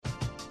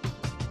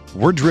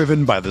We're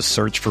driven by the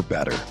search for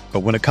better. But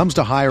when it comes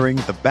to hiring,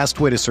 the best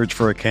way to search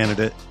for a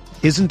candidate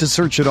isn't to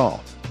search at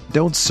all.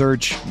 Don't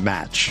search,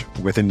 match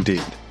with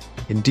Indeed.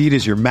 Indeed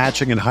is your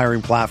matching and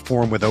hiring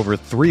platform with over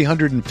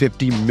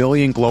 350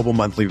 million global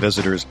monthly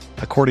visitors,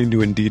 according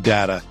to Indeed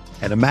data,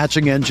 and a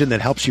matching engine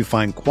that helps you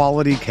find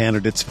quality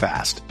candidates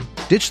fast.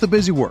 Ditch the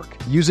busy work.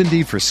 Use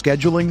Indeed for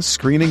scheduling,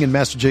 screening, and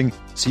messaging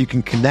so you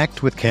can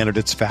connect with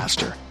candidates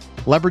faster.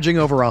 Leveraging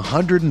over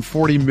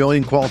 140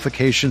 million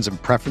qualifications and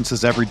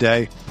preferences every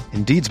day,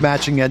 Indeed's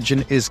matching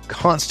engine is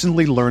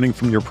constantly learning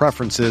from your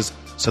preferences,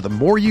 so the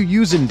more you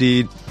use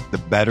Indeed, the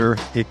better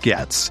it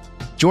gets.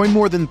 Join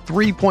more than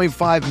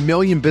 3.5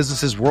 million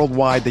businesses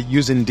worldwide that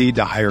use Indeed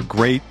to hire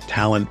great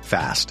talent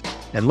fast.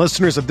 And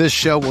listeners of this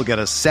show will get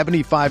a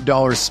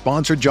 $75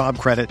 sponsored job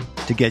credit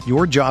to get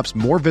your jobs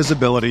more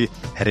visibility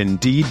at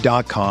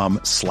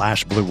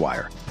Indeed.com/Blue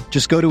Wire.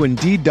 Just go to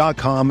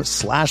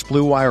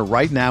Indeed.com/Blue Wire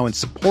right now and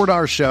support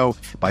our show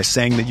by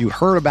saying that you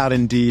heard about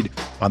Indeed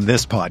on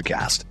this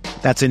podcast.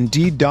 That's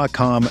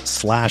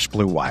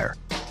Indeed.com/Blue Wire.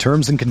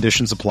 Terms and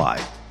conditions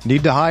apply.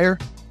 Need to hire?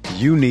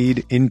 You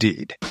need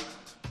Indeed. Do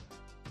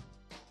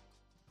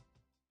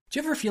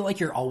you ever feel like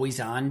you're always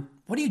on?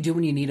 What do you do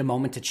when you need a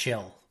moment to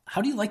chill?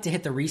 How do you like to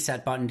hit the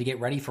reset button to get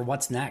ready for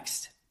what's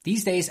next?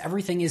 These days,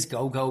 everything is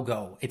go, go,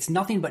 go. It's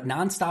nothing but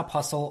nonstop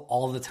hustle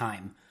all the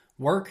time.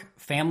 Work,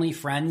 family,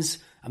 friends,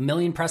 a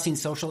million pressing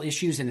social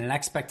issues, and an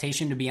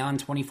expectation to be on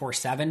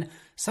 24/7.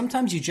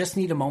 Sometimes you just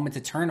need a moment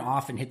to turn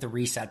off and hit the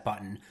reset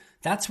button.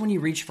 That's when you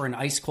reach for an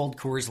ice-cold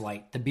Coors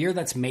Light, the beer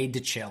that's made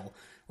to chill.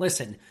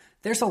 Listen,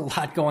 there's a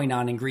lot going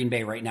on in Green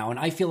Bay right now, and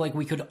I feel like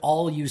we could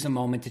all use a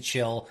moment to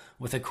chill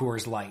with a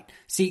Coors Light.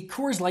 See,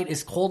 Coors Light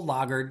is cold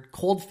lagered,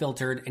 cold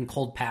filtered, and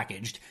cold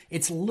packaged.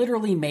 It's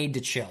literally made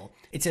to chill.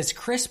 It's as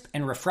crisp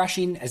and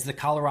refreshing as the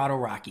Colorado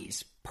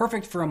Rockies.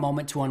 Perfect for a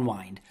moment to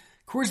unwind.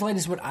 Coors Light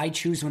is what I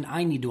choose when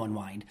I need to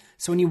unwind.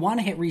 So when you want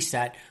to hit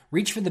reset,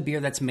 reach for the beer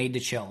that's made to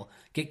chill.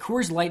 Get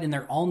Coors Light in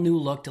their all-new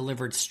look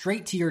delivered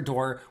straight to your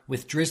door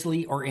with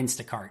Drizzly or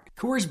Instacart.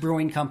 Coors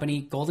Brewing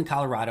Company, Golden,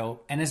 Colorado,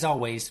 and as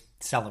always,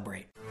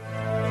 celebrate.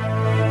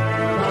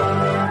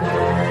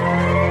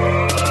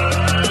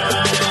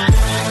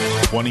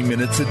 "20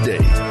 minutes a day,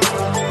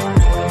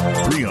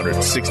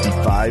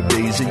 365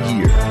 days a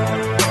year.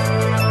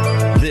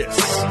 This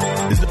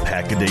is the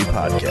Pack-A-Day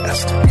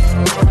Podcast.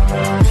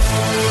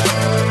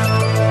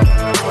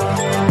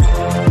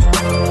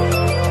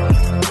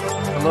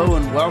 Hello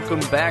and welcome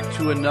back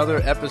to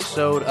another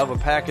episode of a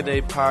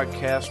Pack-A-Day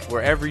Podcast.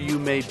 Wherever you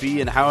may be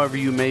and however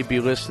you may be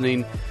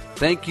listening,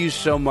 thank you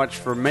so much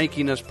for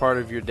making us part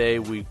of your day.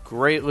 We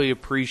greatly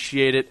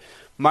appreciate it.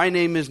 My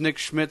name is Nick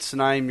Schmitz,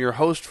 and I am your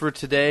host for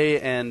today,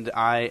 and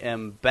I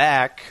am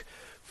back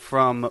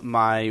from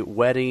my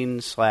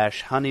wedding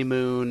 /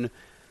 honeymoon /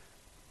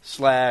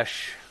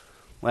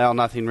 well,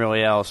 nothing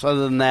really else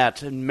other than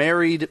that.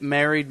 Married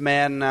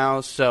man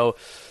now, so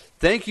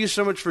thank you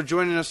so much for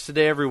joining us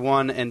today,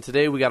 everyone. And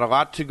today we got a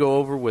lot to go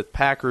over with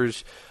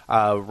Packers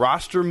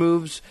roster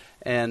moves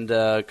and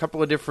a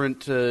couple of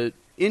different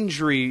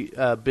injury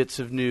bits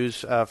of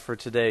news for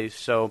today.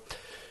 So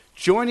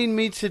joining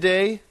me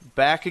today,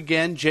 back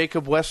again,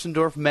 Jacob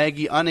Westendorf.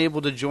 Maggie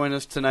unable to join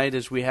us tonight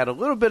as we had a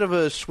little bit of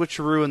a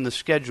switcheroo in the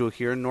schedule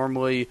here.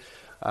 Normally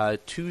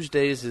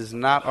Tuesdays is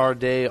not our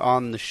day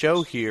on the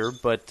show here,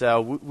 but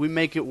we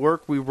make it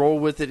work. We roll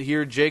with it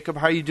here. Jacob,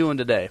 how are you doing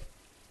today?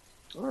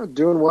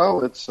 Doing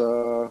well. It's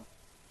what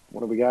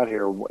do we got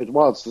here?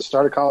 Well, it's the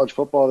start of college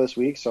football this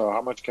week, so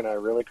how much can I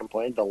really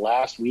complain? The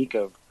last week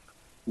of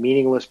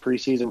meaningless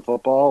preseason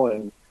football,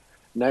 and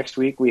next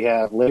week we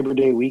have Labor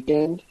Day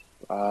weekend.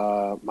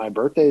 My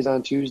birthday is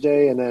on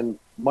Tuesday, and then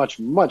much,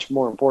 much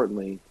more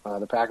importantly,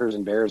 the Packers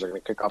and Bears are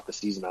going to kick off the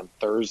season on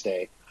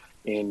Thursday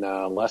in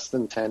less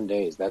than 10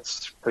 days.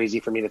 That's crazy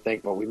for me to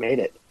think, but we made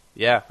it.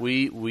 Yeah,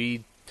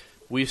 we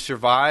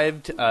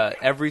survived.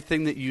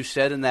 Everything that you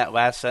said in that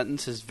last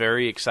sentence is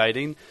very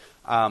exciting.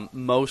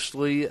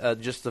 Mostly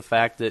just the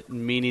fact that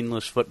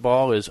meaningless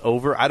football is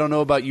over. I don't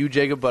know about you,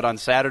 Jacob, but on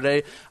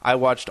Saturday I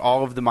watched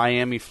all of the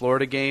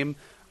Miami-Florida game.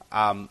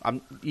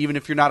 Even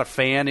if you're not a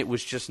fan, it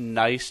was just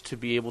nice to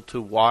be able to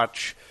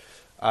watch.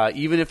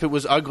 Even if it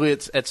was ugly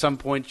at some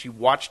point, you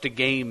watched a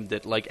game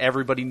that like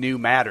everybody knew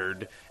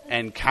mattered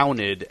and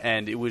counted.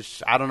 And it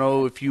was, I don't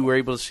know if you were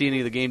able to see any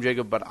of the game,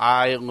 Jacob, but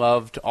I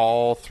loved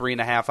all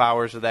 3.5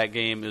 hours of that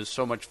game. It was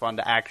so much fun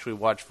to actually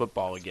watch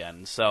football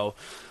again. So,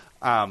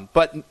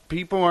 but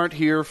people aren't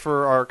here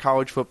for our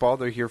college football.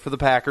 They're here for the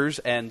Packers.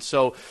 And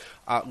so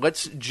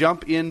let's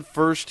jump in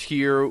first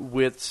here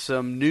with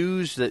some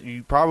news that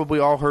you probably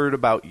all heard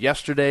about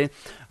yesterday.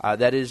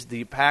 That is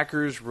the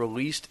Packers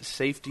released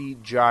safety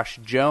Josh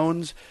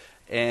Jones,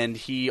 and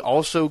he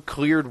also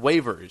cleared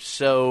waivers.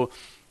 So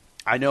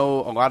I know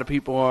a lot of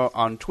people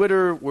on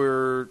Twitter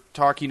were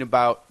talking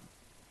about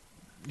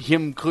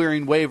him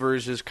clearing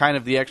waivers as kind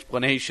of the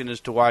explanation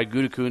as to why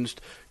Gutekunst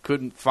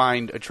couldn't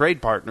find a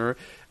trade partner.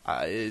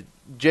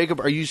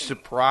 Jacob, are you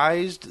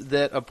surprised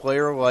that a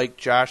player like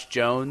Josh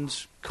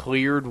Jones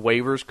cleared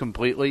waivers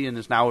completely and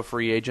is now a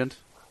free agent?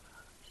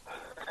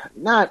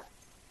 Not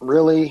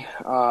really.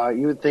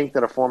 You would think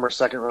that a former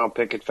second-round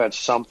pick could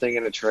fetch something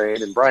in a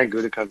trade, and Brian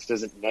Gutekunst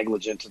isn't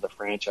negligent to the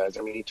franchise.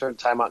 I mean, he turned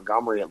Ty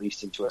Montgomery at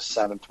least into a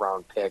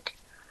seventh-round pick.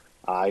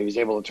 He was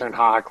able to turn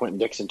Clinton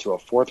Dix into a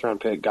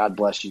fourth-round pick. God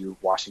bless you,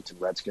 Washington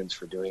Redskins,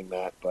 for doing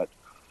that. But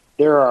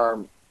there are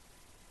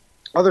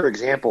other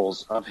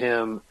examples of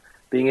him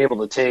being able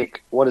to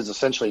take what is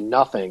essentially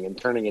nothing and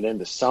turning it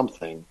into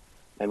something.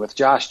 And with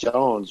Josh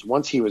Jones,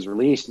 once he was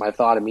released, my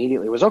thought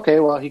immediately was, okay,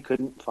 well, he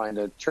couldn't find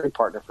a trade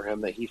partner for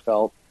him that he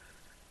felt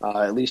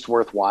at least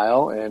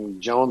worthwhile.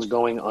 And Jones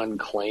going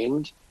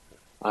unclaimed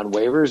on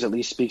waivers at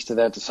least speaks to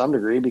that to some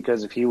degree,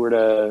 because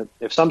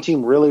if some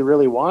team really,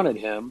 really wanted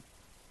him,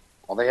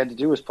 all they had to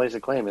do was place a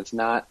claim. It's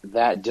not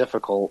that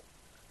difficult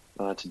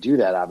to do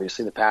that,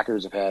 obviously. The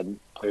Packers have had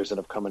players that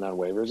have come in on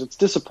waivers. It's a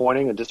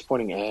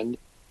disappointing end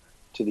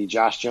to the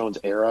Josh Jones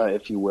era,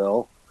 if you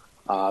will,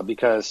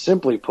 because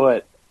simply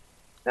put,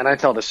 and I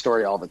tell this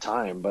story all the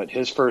time, but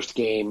his first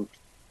real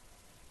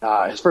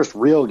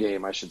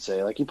game, I should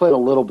say, like he played a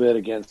little bit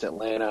against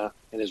Atlanta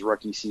in his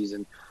rookie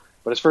season,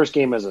 but his first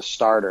game as a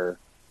starter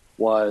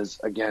was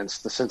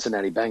against the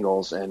Cincinnati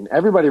Bengals, and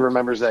everybody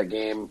remembers that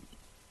game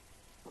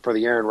for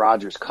the Aaron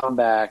Rodgers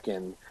comeback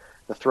and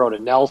the throw to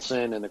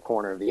Nelson in the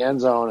corner of the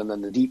end zone, and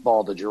then the deep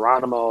ball to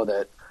Geronimo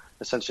that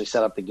essentially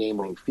set up the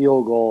game-winning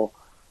field goal.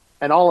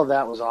 And all of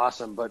that was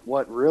awesome, but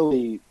what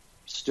really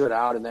stood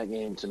out in that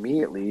game, to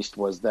me at least,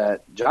 was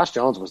that Josh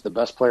Jones was the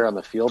best player on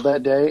the field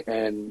that day,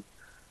 and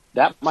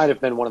that might have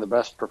been one of the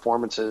best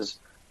performances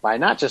by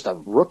not just a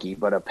rookie,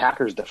 but a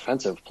Packers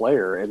defensive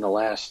player in the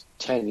last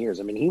 10 years.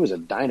 I mean, he was a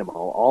dynamo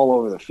all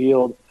over the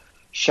field,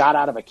 shot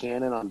out of a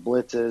cannon on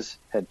blitzes,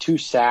 had 2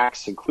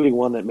 sacks, including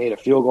one that made a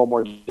field goal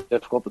more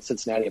difficult that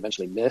Cincinnati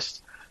eventually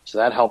missed. So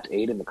that helped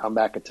aid in the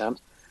comeback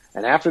attempt.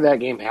 And after that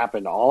game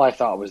happened, all I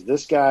thought was,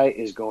 this guy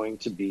is going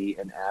to be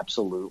an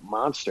absolute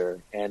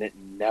monster. And it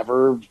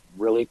never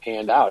really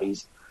panned out.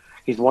 He's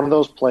one of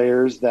those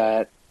players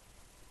that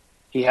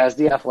he has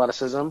the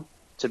athleticism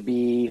to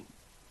be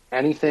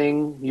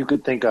anything you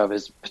could think of.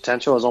 His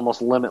potential is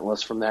almost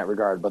limitless from that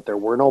regard. But there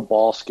were no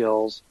ball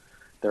skills.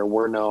 There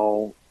were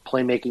no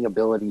playmaking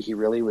ability. He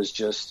really was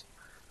just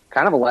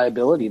kind of a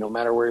liability no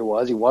matter where he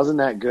was. He wasn't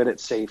that good at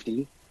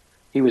safety.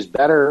 He was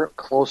better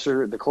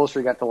the closer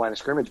he got to the line of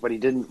scrimmage, but he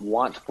didn't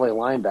want to play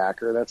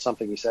linebacker. That's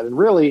something he said. And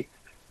really,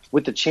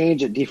 with the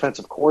change at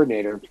defensive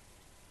coordinator,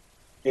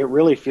 it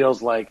really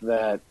feels like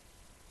that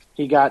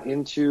he got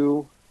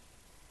into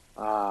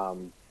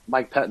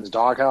Mike Pettine's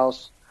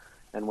doghouse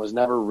and was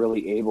never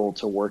really able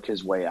to work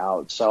his way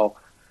out. So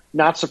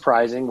not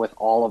surprising with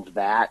all of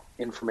that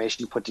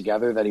information put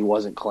together that he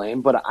wasn't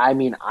claimed. But, I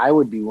mean, I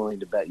would be willing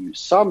to bet you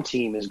some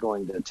team is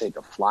going to take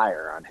a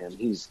flyer on him.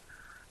 He's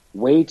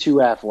way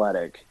too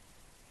athletic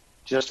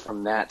just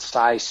from that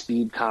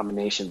size-speed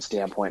combination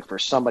standpoint for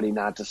somebody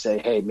not to say,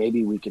 hey,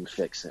 maybe we can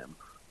fix him.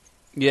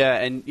 Yeah,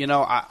 and,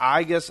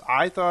 I guess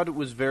I thought it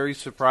was very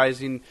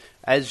surprising,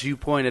 as you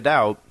pointed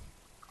out.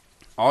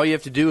 All you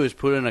have to do is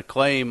put in a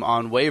claim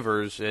on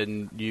waivers,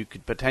 and you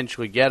could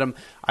potentially get him.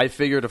 I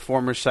figured a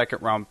former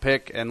second-round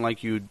pick, and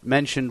like you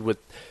mentioned, with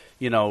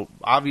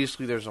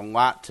obviously there's a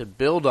lot to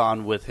build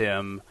on with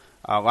him,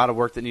 a lot of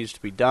work that needs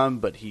to be done,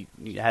 but he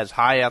has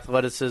high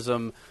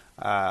athleticism.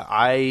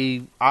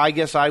 I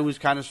guess I was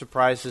kind of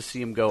surprised to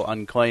see him go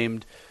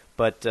unclaimed,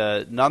 but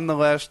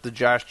nonetheless, the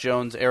Josh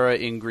Jones era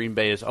in Green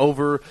Bay is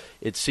over.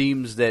 It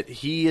seems that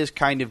he is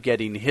kind of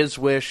getting his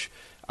wish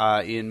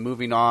in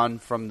moving on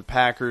from the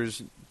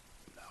Packers.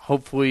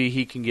 Hopefully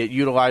he can get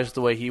utilized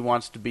the way he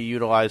wants to be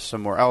utilized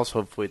somewhere else.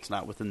 Hopefully it's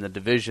not within the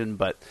division.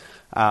 But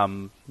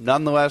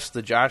nonetheless,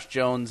 the Josh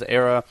Jones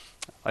era,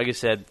 like I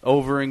said,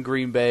 over in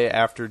Green Bay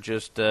after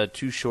just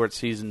 2 short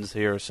seasons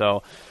here.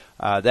 So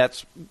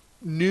that's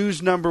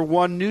news number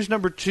 1. News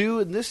number 2,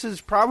 and this is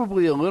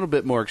probably a little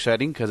bit more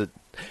exciting because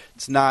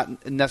it's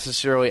not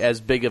necessarily as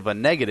big of a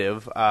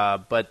negative.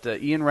 But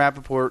Ian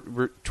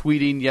Rappaport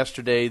tweeting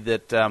yesterday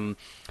that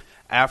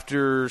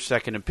after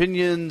second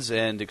opinions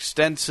and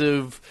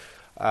extensive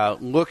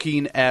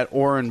looking at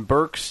Oren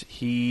Burks,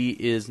 he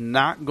is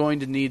not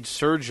going to need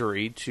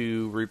surgery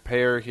to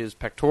repair his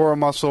pectoral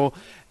muscle,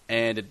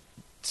 and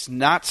it's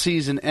not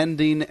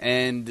season-ending,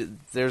 and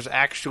there's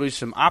actually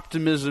some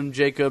optimism,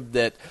 Jacob,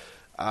 that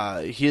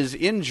his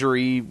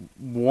injury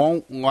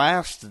won't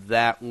last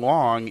that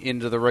long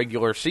into the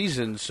regular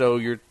season. So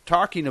you're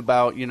talking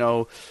about,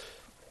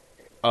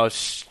 a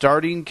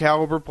starting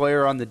caliber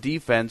player on the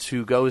defense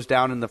who goes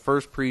down in the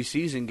first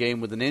preseason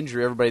game with an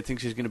injury. Everybody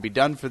thinks he's going to be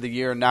done for the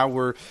year, and now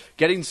we're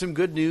getting some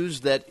good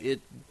news that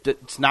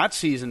it's not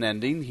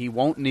season-ending. He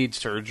won't need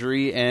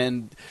surgery,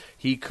 and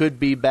he could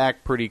be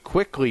back pretty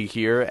quickly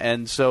here.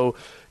 And so,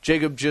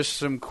 Jacob, just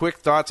some quick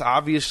thoughts.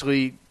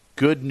 Obviously,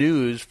 good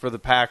news for the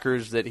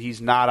Packers that he's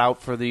not out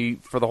for the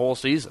whole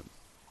season.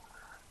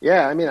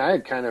 Yeah, I mean, I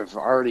had kind of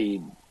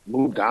already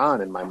moved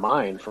on in my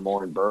mind from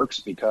Oren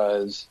Burks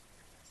because,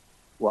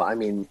 well, I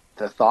mean,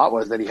 the thought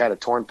was that he had a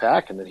torn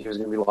pec and that he was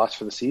going to be lost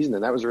for the season.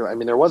 And that was really, I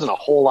mean, there wasn't a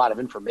whole lot of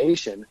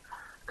information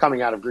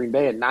coming out of Green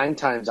Bay. And 9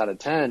 times out of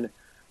 10,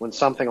 when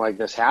something like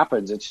this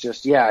happens, it's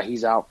just, yeah,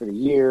 he's out for the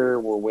year.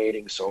 We're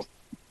waiting. So,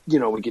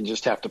 we can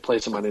just have to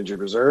place him on injured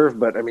reserve.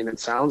 But, I mean, it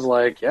sounds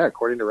like, yeah,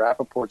 according to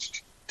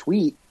Rappaport's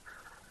tweet,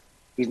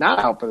 he's not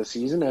out for the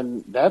season.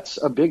 And that's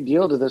a big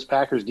deal to this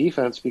Packers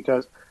defense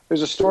because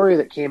there's a story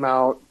that came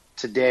out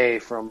today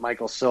from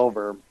Michael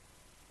Silver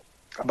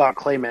about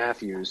Clay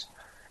Matthews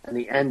and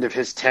the end of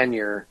his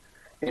tenure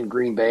in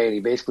Green Bay. And he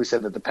basically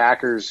said that the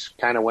Packers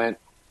kind of went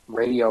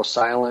radio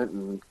silent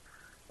and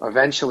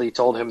eventually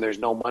told him there's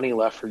no money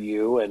left for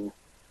you. And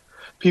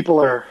people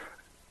are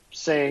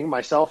saying,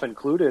 myself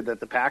included, that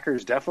the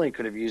Packers definitely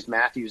could have used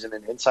Matthews in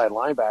an inside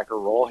linebacker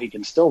role. He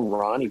can still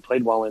run. He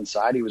played well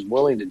inside. He was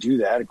willing to do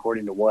that,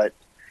 according to what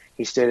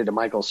he stated to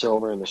Michael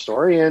Silver in the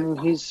story. And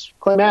he's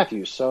Clay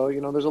Matthews. So,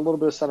 there's a little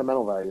bit of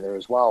sentimental value there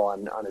as well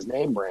on his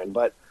name brand.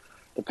 But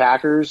the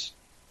Packers,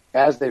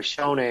 as they've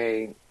shown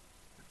a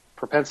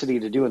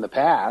propensity to do in the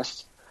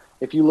past,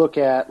 if you look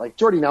at, like,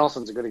 Jordy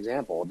Nelson's a good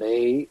example.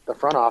 The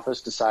front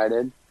office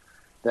decided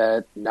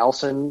that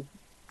Nelson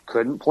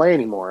couldn't play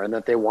anymore and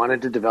that they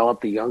wanted to develop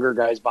the younger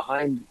guys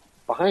behind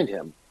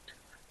him.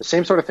 The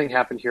same sort of thing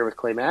happened here with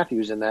Clay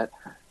Matthews in that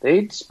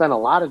they spent a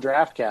lot of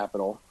draft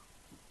capital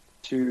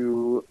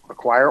to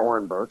acquire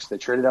Oren Burks. They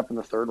traded up in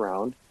the third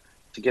round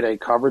to get a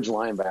coverage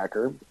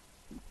linebacker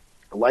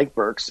like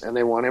Burks, and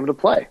they want him to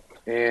play.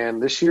 And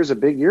this year's a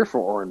big year for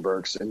Oren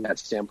Burks in that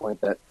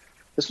standpoint that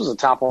this was a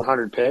top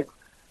 100 pick.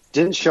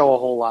 Didn't show a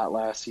whole lot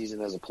last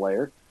season as a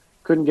player.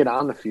 Couldn't get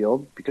on the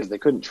field because they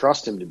couldn't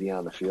trust him to be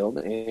on the field.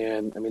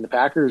 And, I mean, the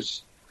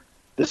Packers,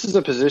 this is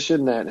a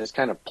position that has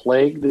kind of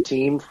plagued the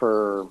team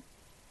for,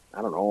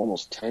 I don't know,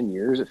 almost 10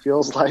 years it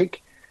feels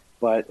like.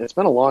 But it's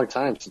been a long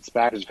time since the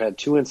Packers have had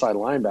two inside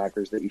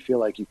linebackers that you feel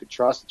like you could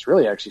trust. It's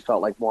really actually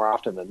felt like more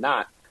often than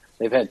not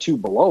they've had two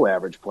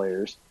below-average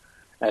players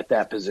at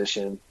that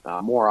position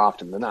more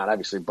often than not.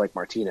 Obviously, Blake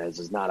Martinez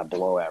is not a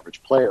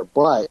below-average player,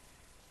 but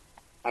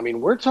I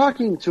mean, we're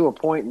talking to a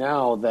point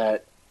now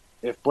that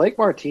if Blake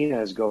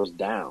Martinez goes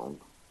down,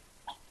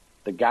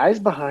 the guys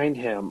behind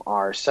him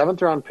are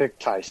 7th-round pick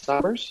Ty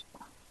Summers,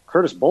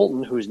 Curtis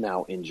Bolton, who's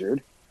now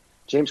injured,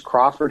 James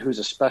Crawford, who's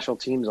a special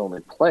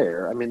teams-only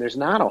player. I mean, there's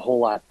not a whole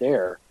lot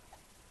there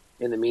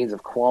in the means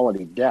of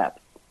quality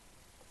depth.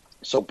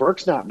 So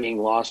Burks not being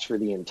lost for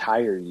the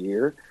entire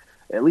year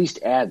at least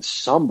adds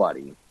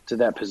somebody to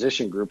that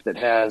position group that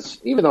has,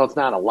 even though it's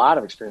not a lot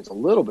of experience, a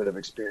little bit of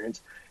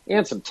experience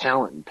and some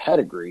talent and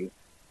pedigree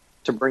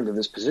to bring to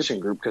this position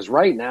group. Because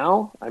right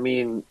now, I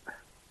mean,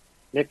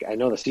 Nick, I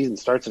know the season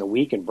starts in a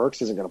week and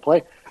Burks isn't going to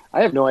play.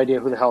 I have no idea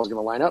who the hell is going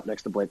to line up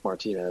next to Blake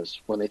Martinez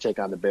when they take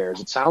on the Bears.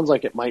 It sounds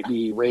like it might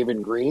be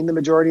Raven Green the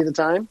majority of the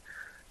time.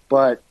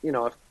 But,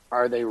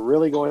 are they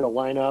really going to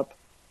line up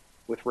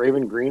with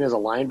Raven Green as a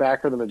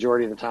linebacker the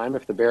majority of the time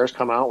if the Bears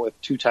come out with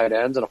two tight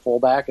ends and a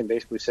fullback and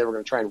basically say we're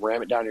going to try and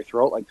ram it down your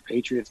throat like the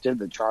Patriots did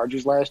to the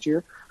Chargers last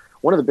year?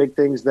 One of the big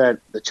things that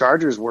the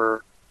Chargers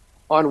were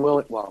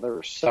unwilling, well, there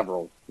were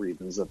several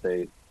reasons that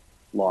they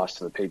lost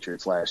to the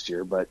Patriots last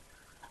year, but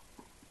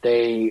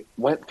they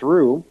went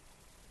through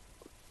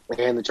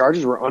and the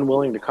Chargers were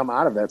unwilling to come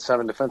out of that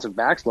 7 defensive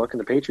backs look, and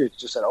the Patriots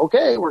just said,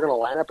 okay, we're going to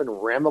line up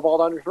and ram the ball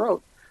down your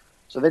throat.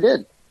 So they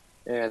did.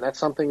 And that's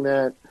something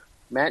that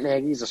Matt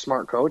Nagy's a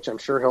smart coach. I'm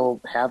sure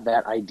he'll have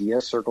that idea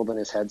circled in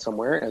his head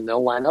somewhere, and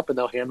they'll line up and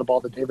they'll hand the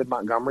ball to David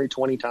Montgomery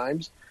 20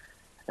 times,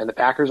 and the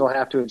Packers will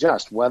have to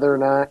adjust. Whether or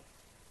not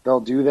they'll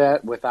do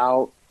that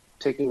without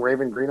taking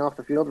Raven Green off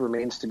the field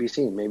remains to be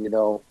seen. Maybe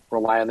they'll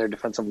rely on their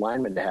defensive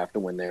linemen to have to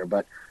win there.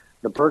 But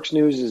the Burks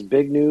news is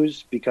big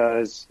news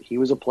because he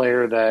was a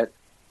player that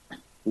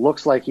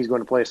looks like he's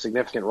going to play a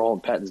significant role in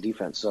Patton's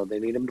defense, so they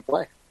need him to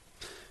play.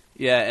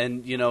 Yeah,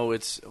 and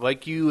it's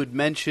like you had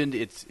mentioned,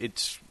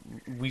 it's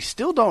we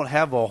still don't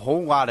have a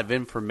whole lot of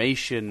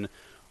information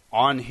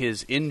on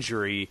his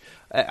injury,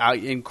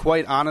 and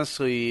quite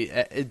honestly,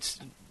 it's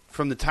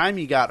from the time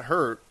he got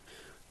hurt.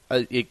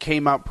 It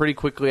came out pretty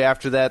quickly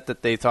after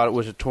that they thought it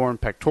was a torn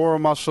pectoral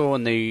muscle,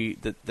 and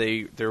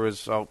there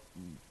was a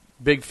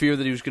big fear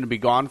that he was going to be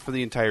gone for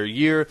the entire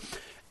year.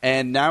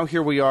 And now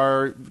here we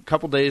are a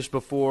couple days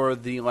before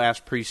the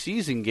last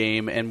preseason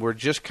game, and we're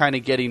just kind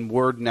of getting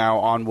word now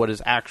on what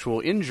his actual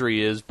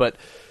injury is, but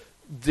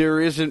there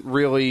isn't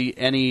really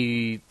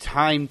any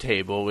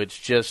timetable. It's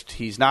just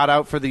he's not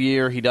out for the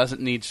year, he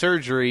doesn't need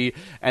surgery,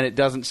 and it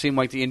doesn't seem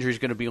like the injury is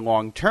going to be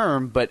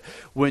long-term. But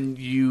when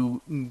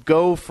you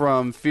go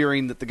from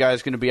fearing that the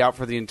guy's going to be out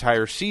for the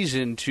entire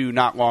season to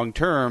not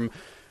long-term,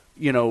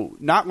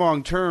 not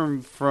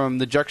long-term from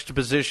the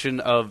juxtaposition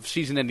of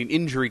season-ending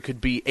injury could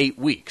be 8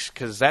 weeks,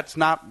 because that's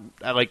not,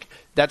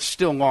 that's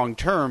still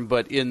long-term,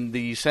 but in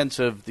the sense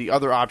of the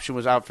other option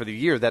was out for the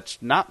year,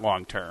 that's not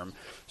long-term.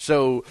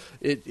 So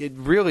it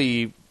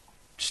really,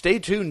 stay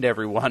tuned,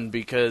 everyone,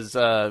 because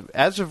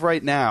as of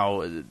right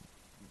now,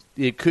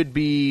 it could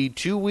be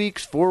 2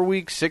 weeks, 4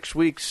 weeks, 6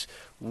 weeks,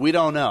 we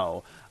don't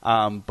know.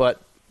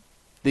 But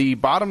the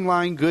bottom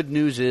line good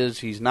news is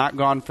he's not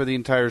gone for the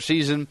entire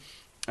season.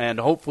 and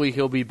hopefully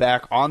he'll be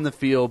back on the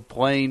field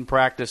playing,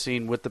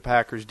 practicing with the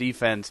Packers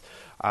defense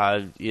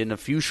in a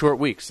few short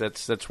weeks.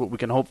 That's what we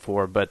can hope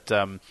for. But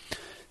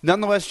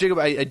nonetheless, Jacob,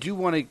 I do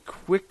want to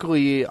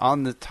quickly,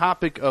 on the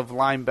topic of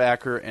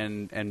linebacker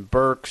and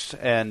Burks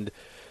and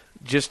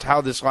just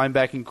how this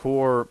linebacking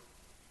core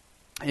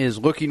is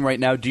looking right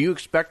now, do you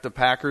expect the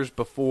Packers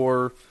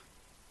before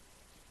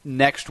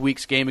next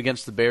week's game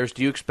against the Bears,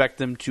 do you expect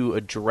them to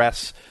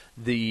address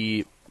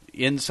the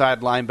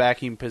inside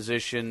linebacking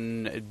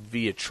position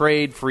via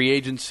trade, free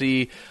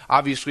agency?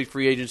 Obviously,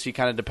 free agency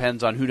kind of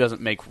depends on who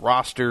doesn't make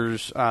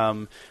rosters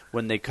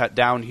when they cut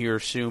down here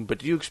soon. But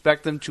do you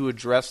expect them to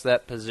address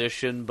that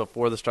position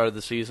before the start of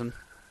the season?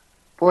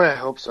 Boy, I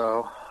hope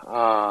so.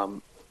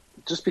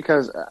 Just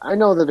because I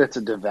know that it's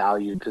a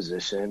devalued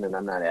position, and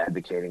I'm not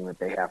advocating that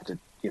they have to,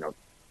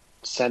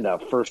 send a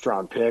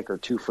first-round pick or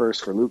 2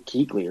 firsts for Luke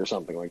Kuechly or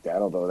something like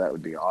that, although that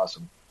would be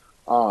awesome.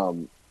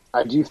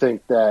 I do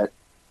think that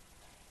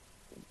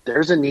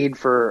there's a need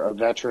for a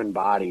veteran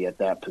body at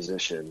that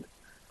position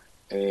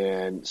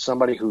and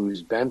somebody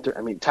who's been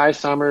through – Ty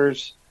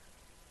Summers,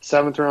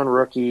 7th-round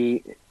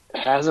rookie,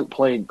 hasn't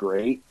played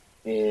great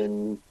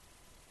in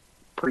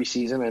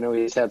preseason. I know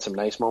he's had some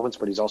nice moments,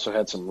 but he's also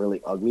had some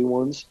really ugly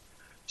ones.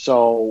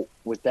 So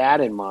with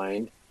that in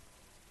mind,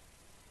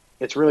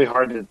 it's really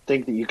hard to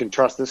think that you can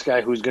trust this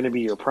guy who's going to be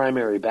your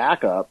primary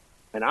backup.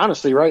 And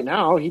honestly, right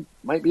now, he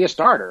might be a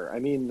starter.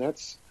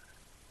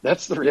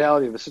 That's the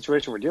reality of the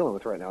situation we're dealing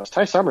with right now. Is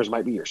Ty Summers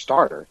might be your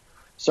starter.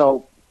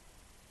 So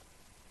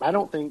I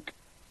don't think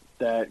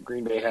that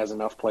Green Bay has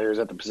enough players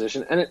at the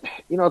position. And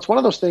it's one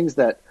of those things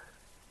that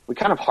we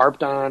kind of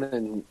harped on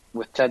and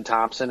with Ted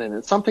Thompson, and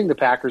it's something the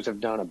Packers have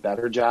done a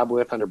better job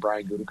with under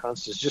Brian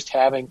Gutekunst, is just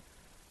having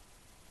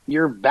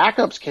your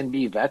backups can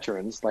be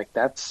veterans. Like,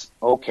 that's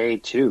okay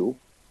too.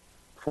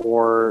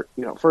 For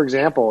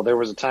example, there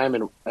was a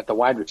time at the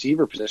wide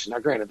receiver position. Now,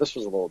 granted, this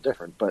was a little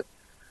different, but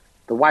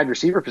the wide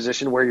receiver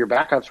position where your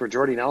backups were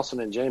Jordy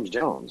Nelson and James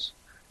Jones,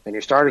 and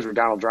your starters were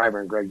Donald Driver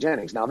and Greg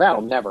Jennings. Now,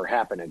 that'll never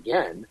happen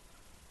again,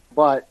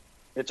 but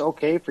it's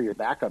okay for your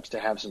backups to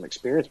have some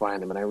experience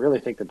behind them, and I really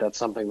think that that's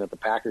something that the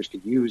Packers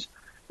could use.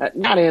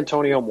 Not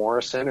Antonio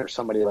Morrison or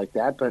somebody like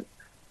that, but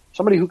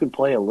somebody who can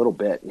play a little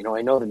bit.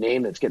 I know the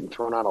name that's getting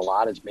thrown out a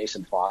lot is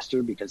Mason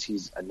Foster because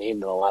he's a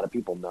name that a lot of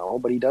people know,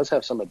 but he does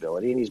have some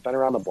ability, and he's been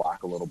around the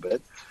block a little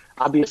bit.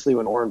 Obviously,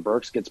 when Oren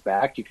Burks gets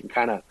back, you can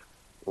kind of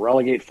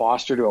relegate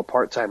Foster to a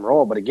part-time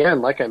role. But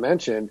again, like I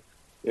mentioned,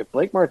 if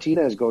Blake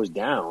Martinez goes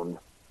down,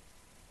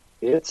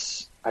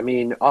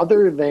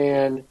 other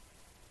than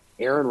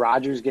Aaron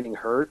Rodgers getting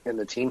hurt and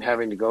the team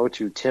having to go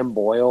to Tim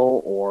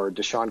Boyle or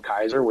DeShone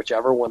Kizer,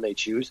 whichever one they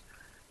choose,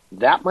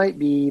 that might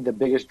be the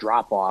biggest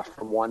drop-off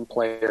from one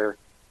player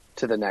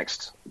to the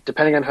next,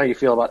 depending on how you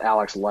feel about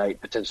Alex Light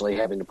potentially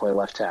having to play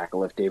left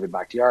tackle if David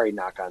Bakhtiari,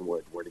 knock on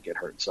wood, were to get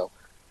hurt. So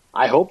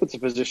I hope it's a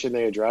position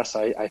they address.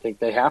 I think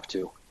they have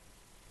to.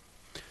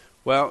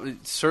 Well,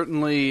 it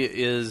certainly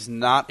is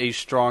not a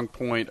strong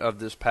point of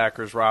this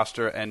Packers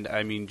roster.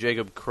 And,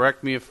 Jacob,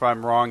 correct me if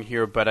I'm wrong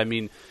here, but,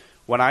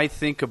 when I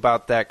think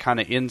about that kind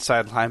of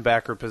inside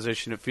linebacker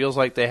position, it feels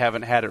like they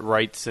haven't had it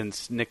right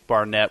since Nick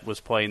Barnett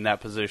was playing that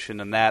position,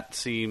 and that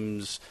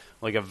seems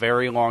like a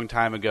very long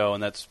time ago,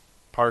 and that's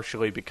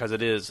partially because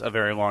it is a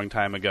very long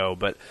time ago.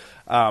 But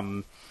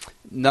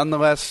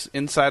nonetheless,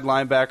 inside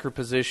linebacker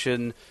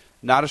position,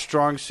 not a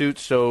strong suit.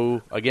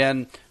 So,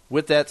 again,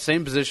 with that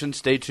same position,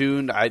 stay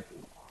tuned. I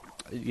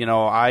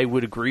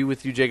would agree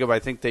with you, Jacob. I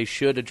think they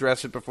should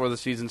address it before the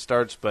season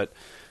starts, but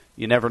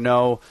you never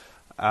know.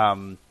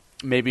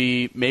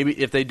 Maybe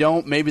if they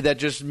don't, maybe that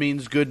just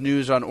means good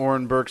news on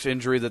Oren Burks'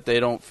 injury, that they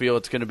don't feel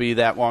it's going to be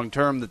that long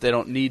term, that they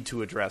don't need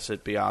to address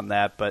it beyond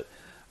that. But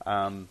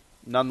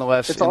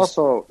nonetheless, it's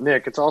also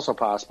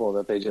possible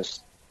that they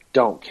just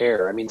don't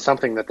care.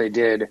 Something that they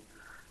did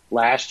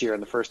last year in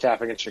the first half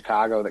against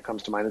Chicago that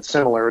comes to mind. It's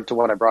similar to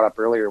what I brought up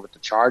earlier with the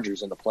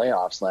Chargers in the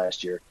playoffs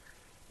last year.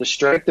 The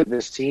strength of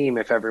this team,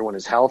 if everyone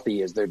is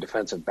healthy, is their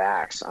defensive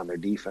backs on their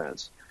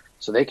defense.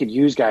 So they could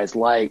use guys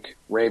like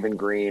Raven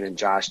Green and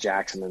Josh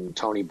Jackson and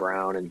Tony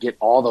Brown and get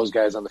all those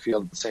guys on the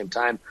field at the same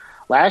time.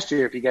 Last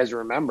year, if you guys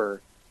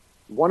remember,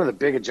 one of the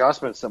big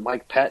adjustments that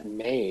Mike Pettin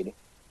made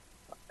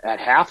at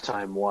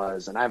halftime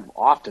was, and I've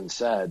often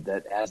said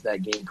that as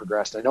that game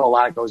progressed, I know a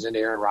lot goes into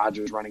Aaron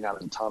Rodgers running out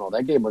of the tunnel.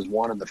 That game was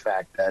one of the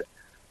fact that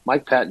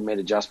Mike Pettin made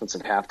adjustments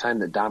at halftime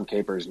that Dom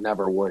Capers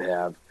never would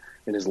have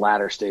in his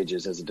latter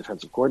stages as a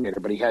defensive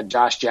coordinator. But he had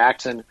Josh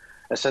Jackson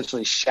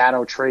essentially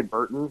shadow Trey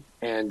Burton,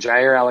 and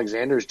Jair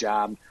Alexander's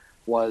job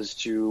was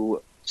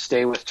to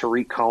stay with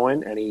Tariq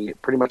Cohen, and he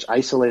pretty much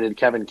isolated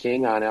Kevin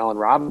King on Allen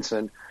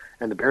Robinson,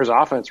 and the Bears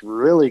offense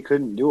really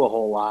couldn't do a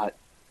whole lot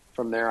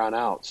from there on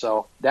out.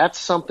 So that's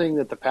something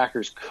that the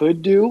Packers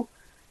could do.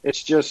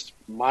 It's just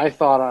my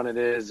thought on it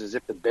is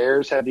if the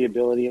Bears had the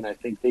ability, and I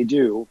think they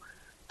do,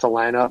 to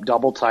line up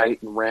double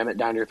tight and ram it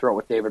down your throat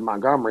with David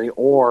Montgomery,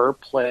 or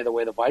play the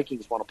way the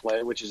Vikings want to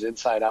play, which is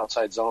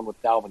inside-outside zone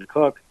with Dalvin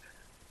Cook,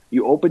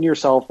 you open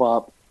yourself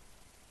up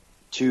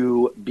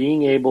to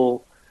being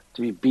able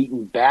to be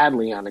beaten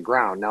badly on the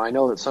ground. Now, I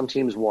know that some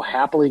teams will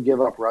happily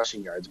give up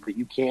rushing yards, but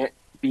you can't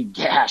be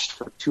gashed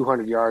for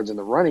 200 yards in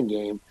the running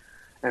game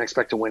and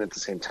expect to win at the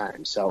same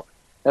time. So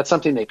that's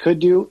something they could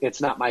do.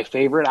 It's not my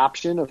favorite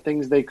option of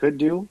things they could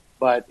do,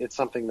 but it's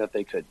something that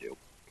they could do.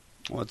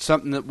 Well, it's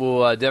something that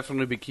we'll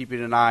definitely be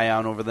keeping an eye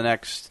on over the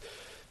next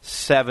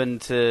 7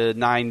 to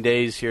 9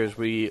 days here as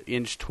we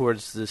inch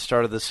towards the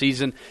start of the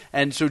season.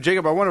 And so,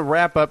 Jacob, I want to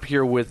wrap up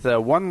here with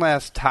one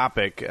last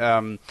topic.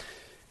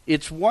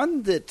 It's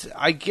one that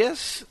I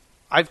guess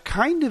I've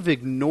kind of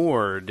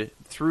ignored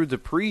through the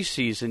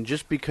preseason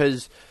just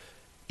because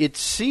it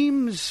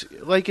seems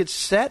like it's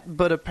set,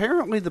 but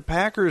apparently the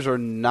Packers are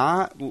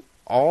not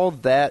all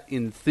that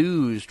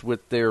enthused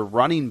with their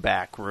running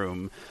back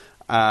room.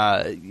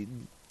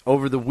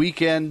 Over the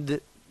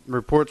weekend,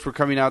 reports were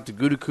coming out that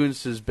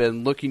Gutekunst has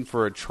been looking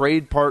for a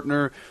trade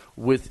partner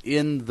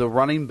within the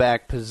running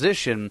back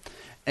position.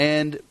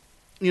 And,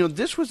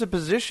 this was a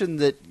position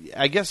that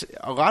I guess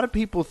a lot of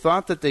people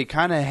thought that they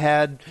kind of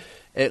had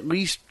at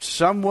least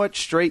somewhat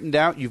straightened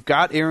out. You've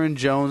got Aaron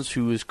Jones,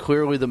 who is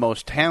clearly the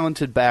most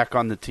talented back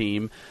on the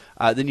team.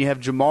 Then you have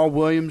Jamal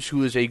Williams,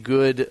 who is a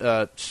good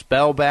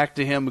spell back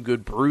to him, a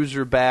good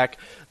bruiser back.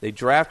 They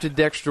drafted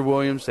Dexter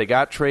Williams. They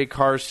got Trey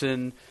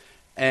Carson.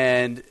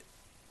 And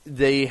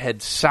they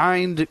had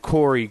signed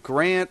Corey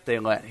Grant. They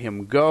let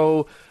him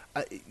go.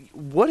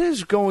 What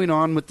is going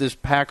on with this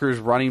Packers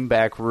running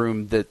back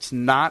room that's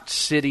not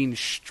sitting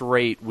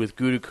straight with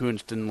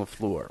Gutekunst and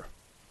LaFleur?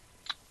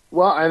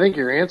 Well, I think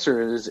your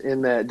answer is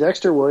in that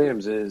Dexter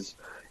Williams is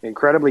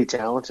incredibly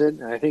talented.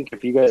 And I think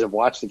if you guys have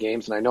watched the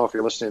games, and I know if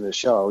you're listening to the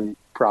show, you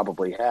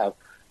probably have,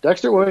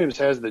 Dexter Williams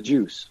has the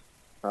juice.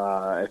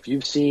 If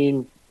you've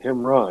seen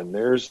him run,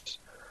 there's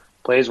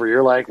plays where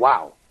you're like,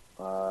 wow,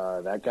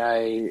 that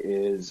guy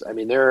is,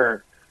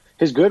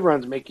 his good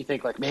runs make you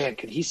think like, man,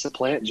 could he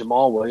supplant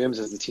Jamal Williams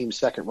as the team's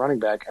second running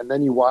back? And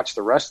then you watch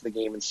the rest of the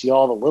game and see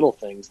all the little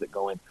things that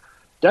go in.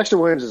 Dexter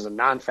Williams is a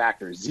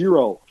non-factor,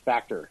 zero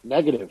factor,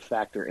 negative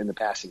factor in the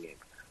passing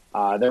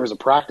game. There was a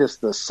practice,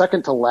 the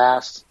second to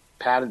last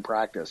open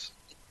practice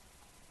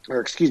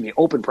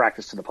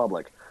to the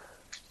public.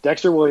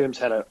 Dexter Williams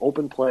had an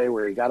open play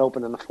where he got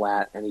open in the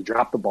flat and he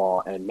dropped the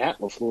ball, and Matt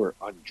LaFleur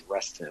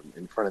undressed him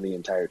in front of the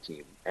entire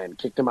team and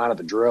kicked him out of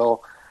the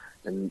drill.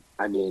 And,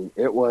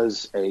 it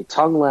was a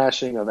tongue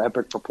lashing of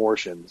epic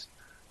proportions.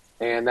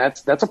 And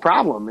that's a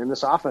problem in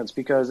this offense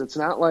because it's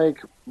not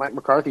like Mike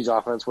McCarthy's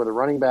offense where the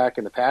running back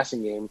in the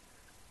passing game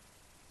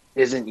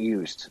isn't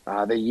used.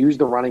 They use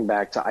the running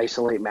back to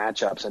isolate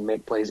matchups and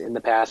make plays in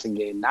the passing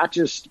game, not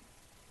just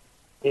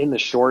in the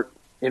short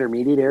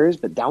intermediate areas,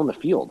 but down the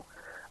field.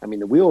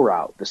 The wheel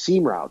route, the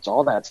seam routes,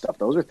 all that stuff,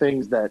 those are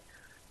things that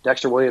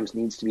Dexter Williams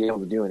needs to be able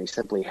to do, and he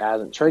simply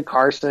hasn't. Trey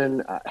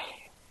Carson,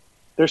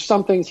 there's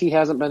some things he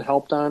hasn't been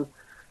helped on.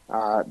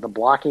 The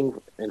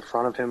blocking in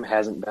front of him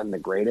hasn't been the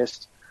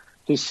greatest.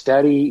 He's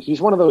steady. He's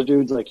one of those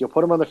dudes, like, you'll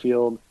put him on the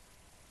field,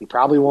 he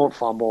probably won't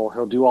fumble,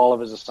 he'll do all of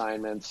his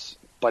assignments,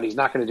 but he's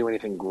not going to do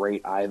anything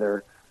great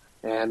either.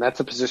 And that's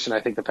a position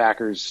I think the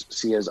Packers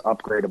see as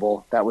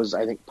upgradable. That was,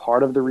 I think,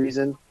 part of the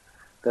reason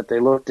that they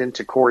looked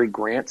into Corey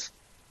Grant.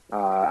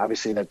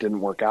 Obviously, that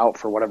didn't work out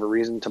for whatever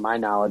reason. To my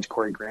knowledge,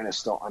 Corey Grant is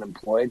still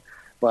unemployed.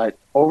 But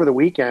over the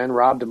weekend,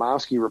 Rob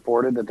Domowski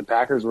reported that the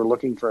Packers were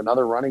looking for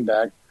another running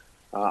back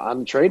on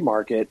the trade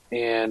market,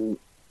 and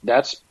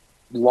that's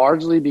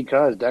largely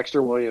because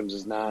Dexter Williams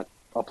is not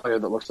a player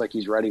that looks like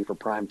he's ready for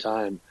prime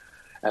time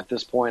at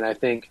this point. I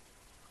think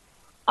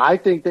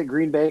that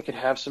Green Bay could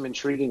have some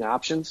intriguing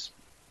options.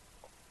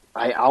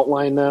 I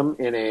outlined them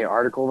in an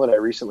article that I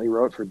recently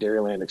wrote for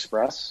Dairyland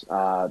Express.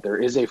 There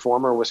is a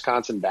former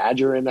Wisconsin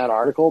Badger in that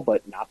article,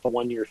 but not the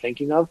one you're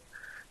thinking of.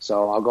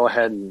 So I'll go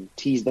ahead and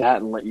tease that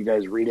and let you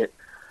guys read it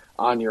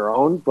on your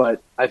own.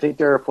 But I think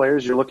there are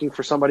players you're looking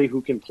for somebody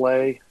who can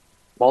play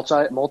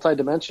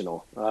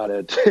multi-dimensional.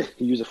 To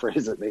use a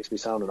phrase that makes me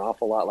sound an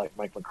awful lot like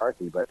Mike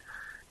McCarthy, but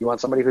you want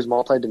somebody who's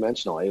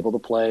multi-dimensional, able to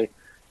play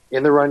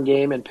in the run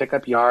game and pick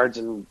up yards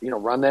and,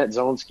 run that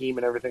zone scheme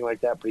and everything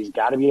like that. But he's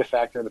got to be a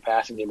factor in the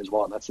passing game as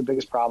well. And that's the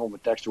biggest problem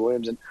with Dexter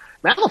Williams. And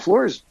Matt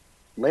LaFleur's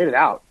laid it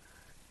out.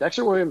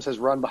 Dexter Williams has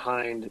run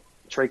behind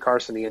Trey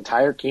Carson the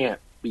entire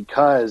camp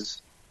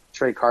because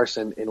Trey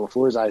Carson, in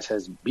LaFleur's eyes,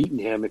 has beaten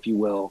him, if you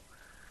will,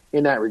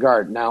 in that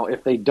regard. Now,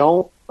 if they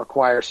don't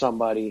acquire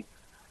somebody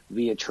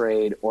via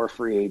trade or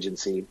free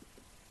agency,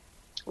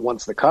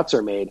 once the cuts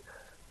are made,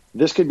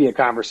 this could be a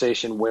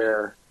conversation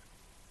where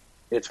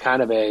it's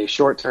kind of a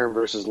short-term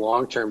versus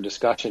long-term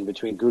discussion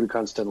between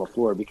Gutekunst and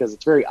LaFleur because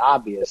it's very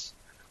obvious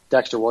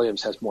Dexter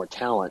Williams has more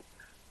talent.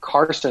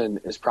 Carson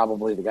is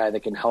probably the guy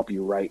that can help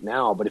you right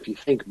now, but if you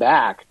think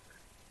back,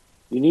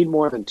 you need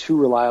more than two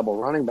reliable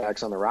running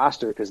backs on the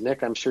roster because,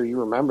 Nick, I'm sure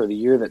you remember the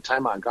year that Ty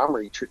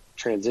Montgomery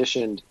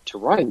transitioned to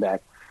running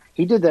back.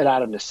 He did that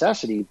out of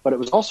necessity, but it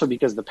was also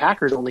because the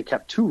Packers only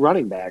kept two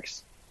running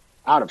backs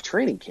out of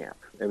training camp.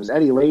 It was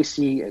Eddie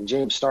Lacy and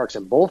James Starks,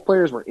 and both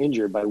players were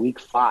injured by week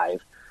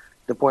 5.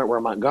 The point where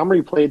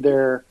Montgomery played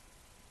there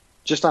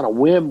just on a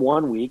whim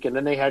one week, and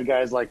then they had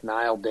guys like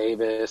Niall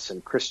Davis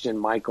and Christian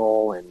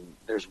Michael, and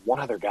there's one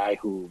other guy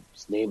whose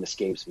name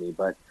escapes me,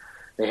 but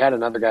they had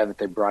another guy that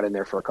they brought in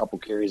there for a couple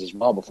carries as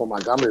well before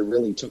Montgomery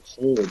really took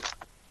hold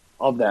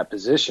of that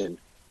position.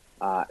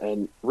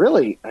 And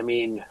really, I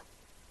mean,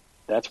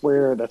 that's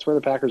where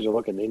the Packers are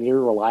looking. They need a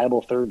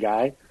reliable third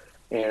guy,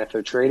 and if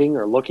they're trading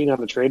or looking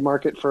on the trade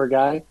market for a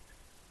guy,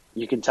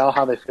 you can tell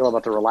how they feel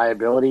about the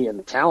reliability and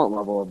the talent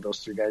level of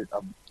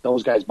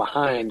those guys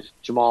behind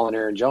Jamal and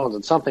Aaron Jones.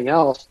 And something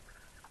else,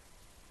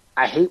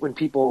 I hate when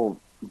people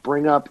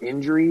bring up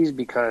injuries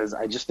because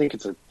I just think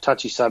it's a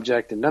touchy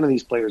subject, and none of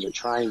these players are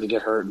trying to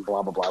get hurt and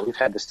blah, blah, blah. We've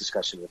had this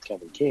discussion with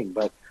Kevin King,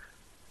 but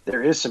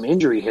there is some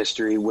injury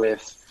history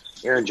with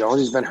Aaron Jones.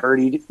 He's been hurt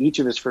each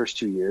of his first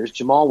 2 years.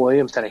 Jamal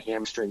Williams had a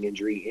hamstring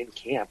injury in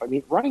camp. I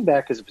mean, running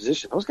back is a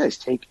position. Those guys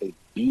take a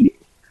beating.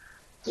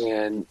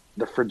 And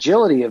the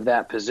fragility of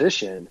that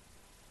position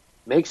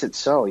makes it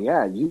so, you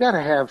got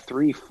to have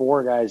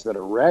 3-4 guys that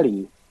are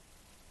ready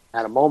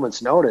at a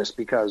moment's notice,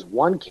 because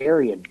one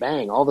carry and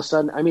bang, all of a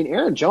sudden, I mean,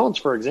 Aaron Jones,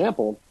 for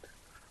example,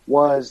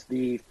 was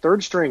the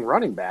third string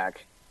running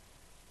back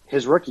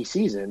his rookie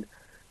season.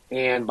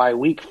 And by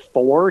week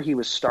 4, he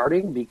was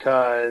starting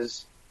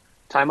because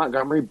Ty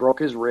Montgomery broke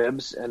his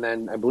ribs. And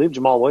then I believe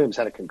Jamal Williams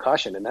had a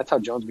concussion. And that's how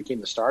Jones became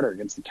the starter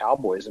against the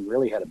Cowboys and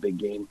really had a big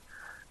game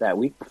that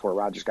week before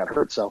Rodgers got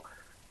hurt. So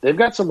they've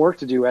got some work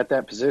to do at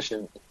that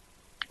position.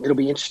 It'll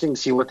be interesting to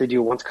see what they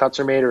do once cuts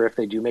are made or if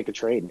they do make a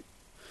trade.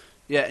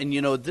 Yeah, and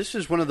this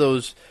is one of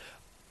those,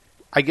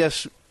 I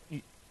guess,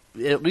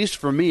 at least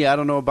for me, I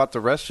don't know about the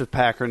rest of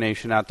Packer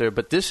Nation out there,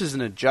 but this is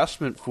an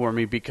adjustment for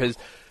me because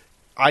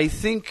I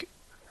think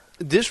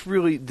this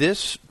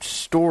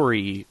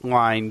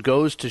storyline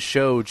goes to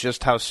show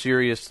just how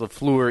serious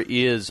LaFleur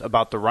is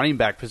about the running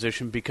back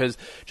position because,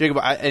 Jacob,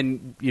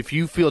 and if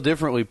you feel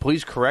differently,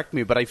 please correct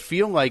me, but I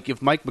feel like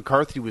if Mike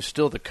McCarthy was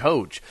still the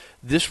coach,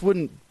 this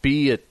wouldn't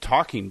be a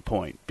talking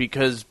point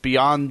because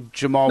beyond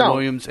Jamal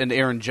Williams and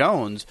Aaron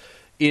Jones,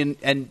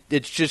 and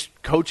it's just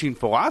coaching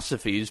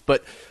philosophies,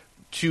 but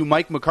to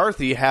Mike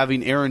McCarthy,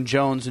 having Aaron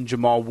Jones and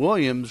Jamal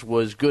Williams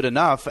was good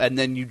enough, and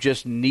then you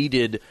just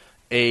needed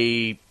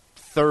a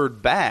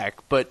third back.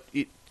 But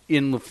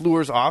in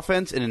LaFleur's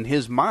offense and in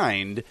his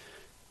mind,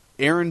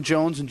 Aaron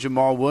Jones and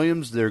Jamal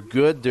Williams, they're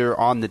good, they're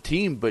on the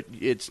team, but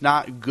it's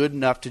not good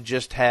enough to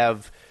just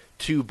have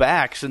 2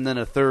 backs and then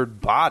a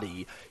third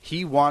body.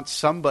 He wants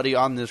somebody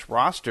on this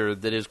roster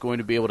that is going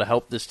to be able to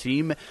help this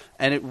team,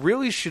 and it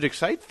really should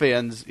excite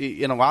fans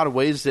in a lot of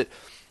ways that,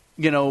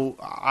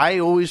 I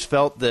always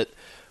felt that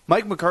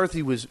Mike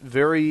McCarthy was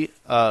very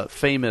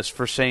famous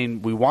for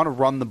saying, we want to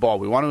run the ball,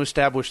 we want to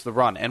establish the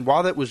run. And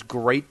while that was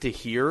great to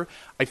hear,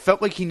 I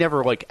felt like he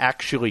never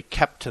actually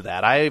kept to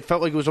that. I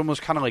felt like it was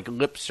almost kind of like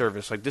lip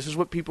service, like this is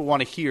what people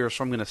want to hear,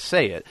 so I'm going to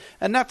say it.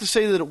 And not to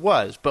say that it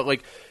was, but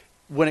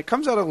when it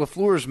comes out of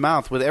LaFleur's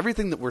mouth with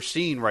everything that we're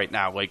seeing right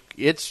now,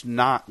 it's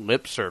not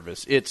lip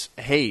service. It's,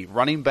 hey,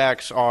 running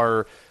backs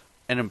are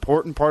an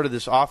important part of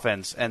this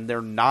offense, and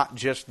they're not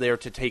just there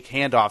to take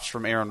handoffs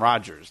from Aaron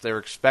Rodgers. They're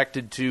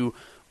expected to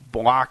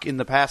block in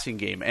the passing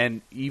game,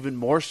 and even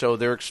more so,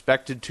 they're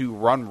expected to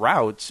run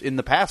routes in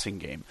the passing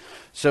game.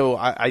 So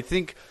I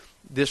think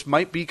this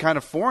might be kind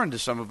of foreign to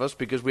some of us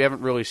because we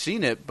haven't really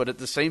seen it, but at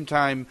the same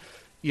time,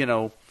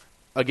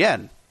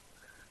 again,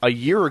 a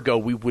year ago,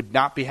 we would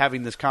not be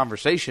having this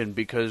conversation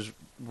because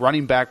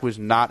running back was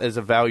not as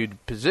a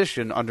valued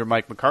position under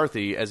Mike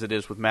McCarthy as it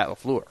is with Matt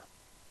LaFleur.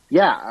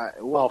 Yeah,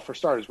 well, for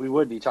starters, we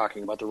would be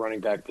talking about the running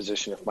back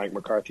position if Mike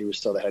McCarthy was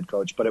still the head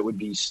coach, but it would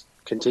be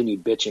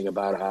continued bitching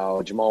about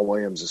how Jamal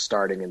Williams is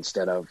starting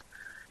instead of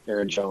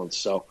Aaron Jones.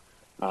 So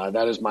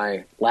that is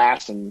my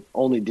last and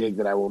only dig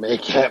that I will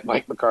make at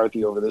Mike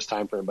McCarthy over this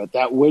time frame, but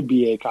that would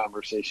be a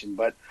conversation.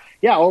 But,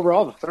 yeah,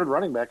 overall, the third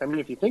running back, I mean,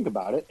 if you think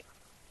about it,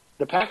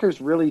 the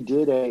Packers really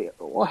did they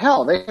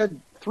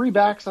had 3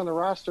 backs on the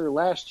roster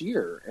last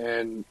year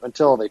and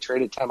until they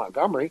traded Ty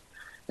Montgomery,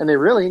 and they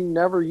really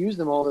never used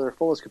them all to their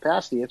fullest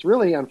capacity. It's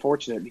really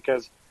unfortunate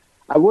because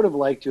I would have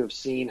liked to have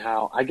seen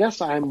how, I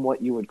guess I'm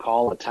what you would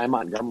call a Ty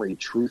Montgomery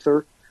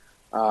truther.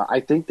 I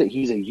think that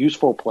he's a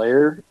useful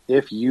player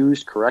if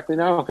used correctly.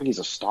 Now, I don't think he's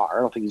a star.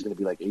 I don't think he's going to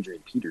be like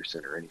Adrian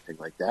Peterson or anything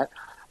like that.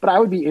 But I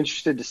would be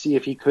interested to see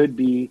if he could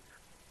be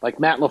like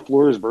Matt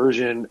LaFleur's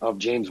version of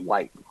James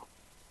White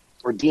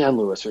or Deion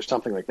Lewis or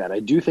something like that. I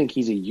do think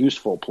he's a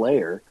useful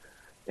player,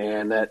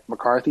 and that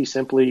McCarthy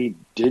simply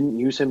didn't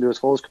use him to his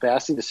fullest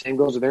capacity. The same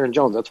goes with Aaron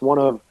Jones. That's one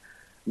of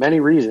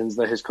many reasons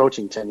that his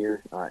coaching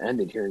tenure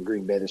ended here in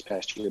Green Bay this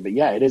past year. But,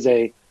 yeah, it is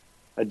a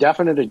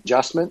definite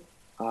adjustment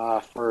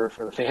for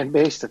the fan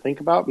base to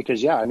think about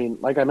because, yeah, I mean,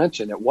 like I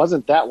mentioned, it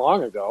wasn't that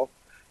long ago.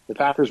 The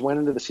Packers went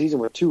into the season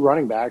with 2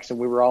 running backs, and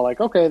we were all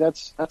like, okay,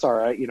 that's all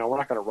right. We're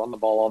not going to run the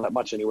ball all that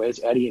much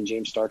anyways. Eddie and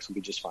James Starks will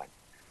be just fine.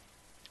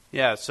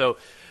 Yeah, so,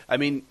 I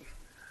mean,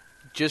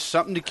 just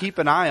something to keep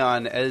an eye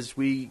on as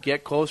we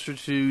get closer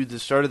to the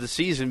start of the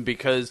season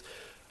because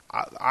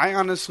I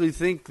honestly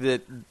think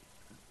that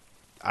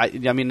I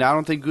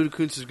don't think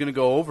Gutekunst is going to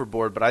go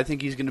overboard, but I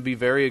think he's going to be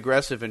very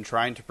aggressive in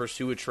trying to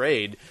pursue a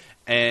trade.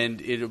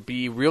 And it'll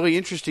be really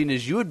interesting,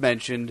 as you had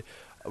mentioned,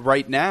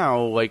 right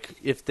now, like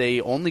if they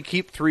only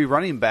keep 3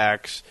 running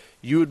backs,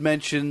 you had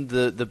mentioned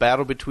the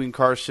battle between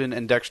Carson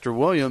and Dexter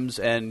Williams,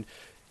 and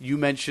you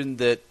mentioned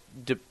that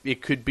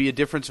it could be a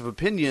difference of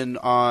opinion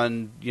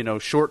on,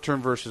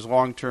 short-term versus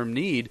long-term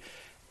need.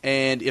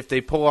 And if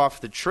they pull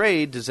off the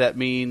trade, does that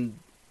mean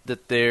that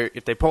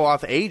if they pull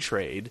off a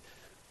trade,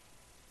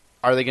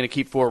 are they going to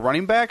keep 4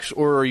 running backs,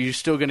 or are you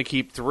still going to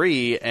keep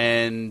 3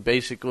 and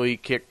basically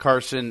kick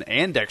Carson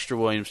and Dexter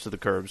Williams to the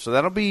curb? So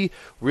that'll be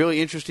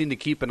really interesting to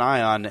keep an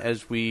eye on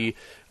as we,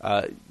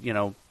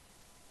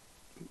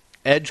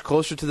 edge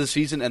closer to the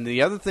season. And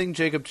the other thing,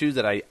 Jacob, too,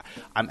 that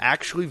I'm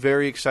actually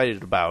very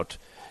excited about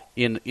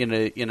in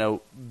a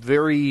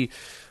very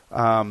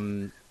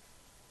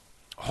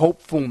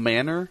hopeful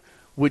manner,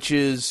 which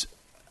is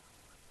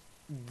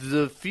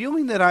the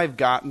feeling that I've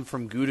gotten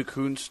from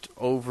Gutekunst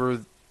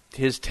over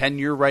his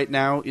tenure right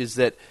now is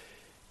that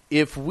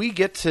if we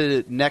get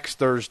to next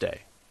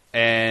Thursday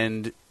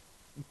and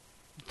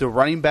the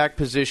running back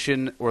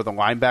position or the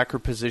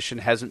linebacker position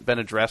hasn't been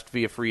addressed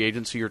via free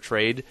agency or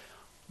trade,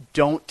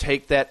 don't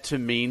take that to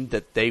mean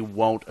that they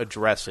won't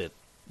address it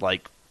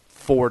like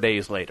 4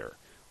 days later.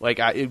 Like,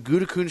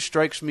 Gutekunst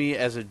strikes me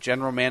as a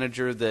general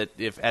manager that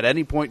if at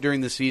any point during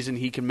the season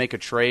he can make a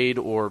trade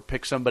or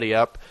pick somebody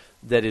up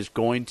that is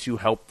going to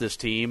help this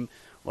team,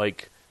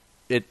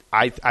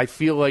 I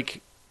feel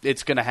like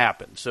it's going to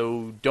happen.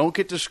 So don't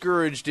get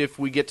discouraged if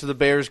we get to the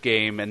Bears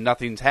game and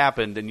nothing's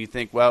happened and you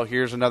think, well,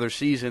 here's another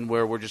season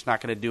where we're just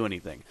not going to do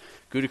anything.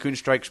 Gutekunst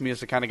strikes me as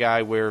the kind of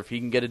guy where if he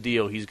can get a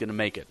deal, he's going to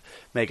make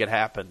it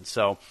happen.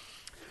 So,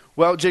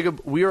 well,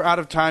 Jacob, we are out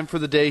of time for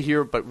the day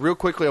here, but real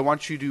quickly, I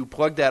want you to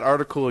plug that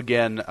article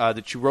again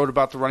that you wrote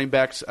about the running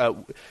backs.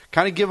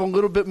 Kind of give a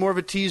little bit more of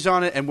a tease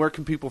on it, and where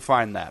can people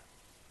find that?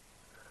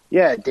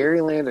 Yeah,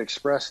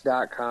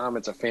 DairylandExpress.com.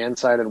 It's a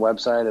fan-sided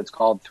website. It's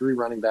called 3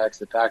 Running Backs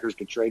the Packers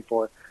Could Trade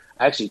For.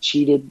 I actually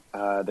cheated.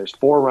 There's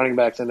 4 running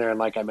backs in there, and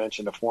like I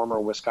mentioned, a former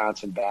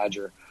Wisconsin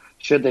Badger,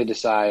 should they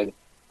decide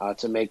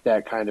to make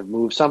that kind of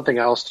move. Something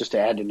else, just to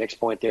add to Nick's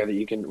point there, that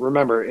you can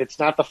remember, it's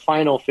not the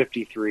final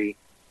 53.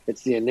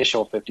 It's the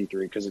initial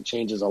 53 because it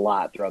changes a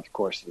lot throughout the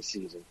course of the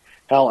season.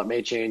 Hell, it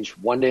may change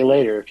one day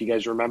later. If you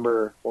guys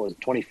remember,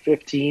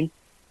 2015?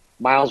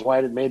 Miles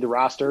White had made the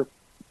roster.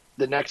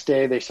 The next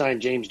day, they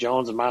signed James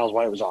Jones, and Miles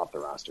White was off the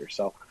roster.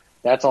 So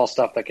that's all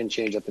stuff that can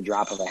change at the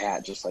drop of a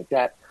hat, just like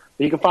that.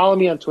 But you can follow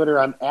me on Twitter.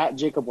 I'm at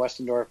Jacob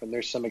Westendorf, and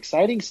there's some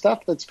exciting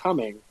stuff that's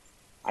coming.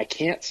 I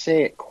can't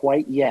say it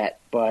quite yet,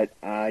 but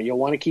you'll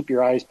want to keep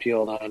your eyes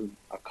peeled on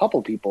a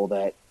couple people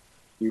that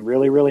you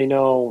really, really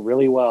know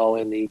really well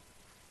in the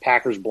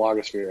Packers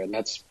blogosphere, and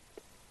that's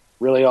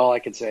really all I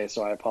can say,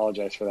 so I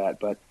apologize for that.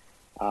 But,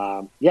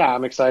 I'm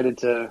excited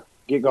to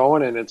get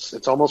going, and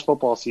it's almost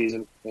football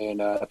season, and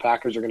the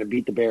Packers are going to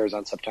beat the Bears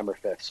on September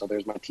 5th. So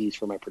there's my tease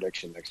for my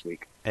prediction next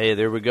week. Hey,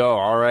 there we go.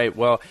 All right.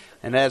 Well,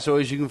 and as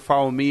always, you can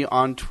follow me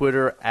on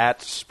Twitter at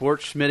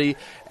SportsSmitty.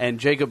 And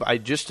Jacob,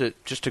 just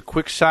a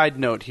quick side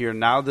note here.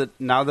 Now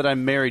that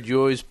I'm married, you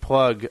always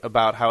plug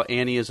about how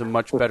Annie is a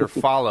much better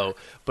follow,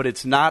 but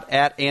it's not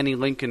at Annie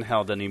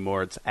Lincolnheld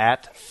anymore. It's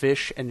at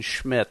Fish and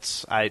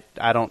Schmitz. I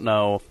don't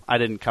know. I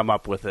didn't come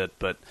up with it,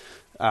 but.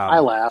 I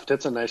laughed.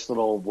 It's a nice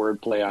little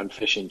wordplay on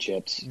fish and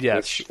chips.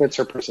 Yes. It fits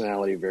her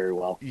personality very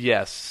well.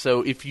 Yes.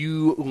 So if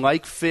you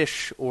like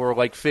fish or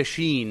like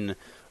fishing,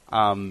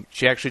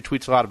 she actually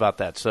tweets a lot about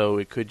that. So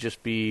it could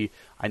just be,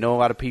 I know a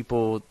lot of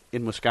people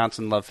in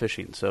Wisconsin love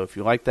fishing. So if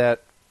you like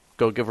that,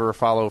 go give her a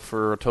follow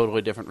for a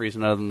totally different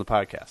reason other than the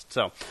podcast.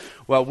 So,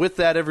 well, with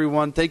that,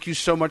 everyone, thank you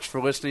so much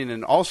for listening.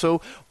 And also,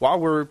 while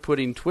we're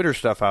putting Twitter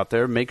stuff out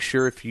there, make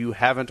sure if you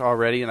haven't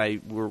already,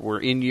 and we're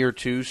in year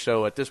 2,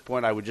 so at this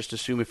point I would just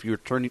assume if you're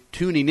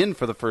tuning in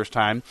for the first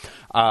time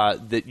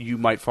that you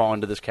might fall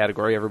into this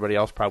category. Everybody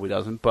else probably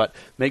doesn't. But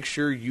make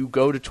sure you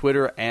go to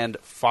Twitter and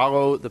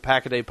follow the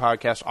Pack-A-Day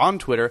Podcast on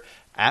Twitter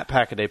at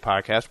Pack-A-Day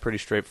Podcast, pretty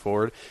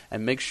straightforward,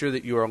 and make sure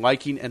that you are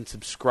liking and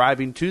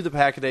subscribing to the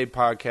Pack-A-Day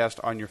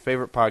Podcast on your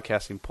favorite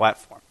podcasting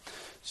platform.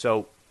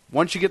 So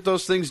once you get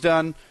those things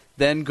done,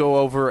 then go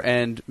over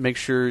and make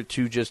sure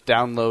to just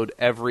download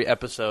every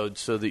episode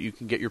so that you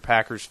can get your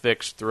Packers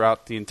fixed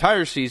throughout the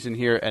entire season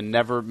here and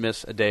never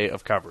miss a day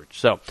of coverage.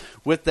 So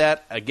with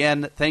that,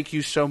 again, thank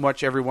you so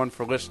much, everyone,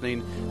 for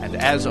listening, and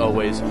as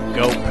always,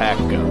 go Pack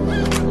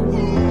Go.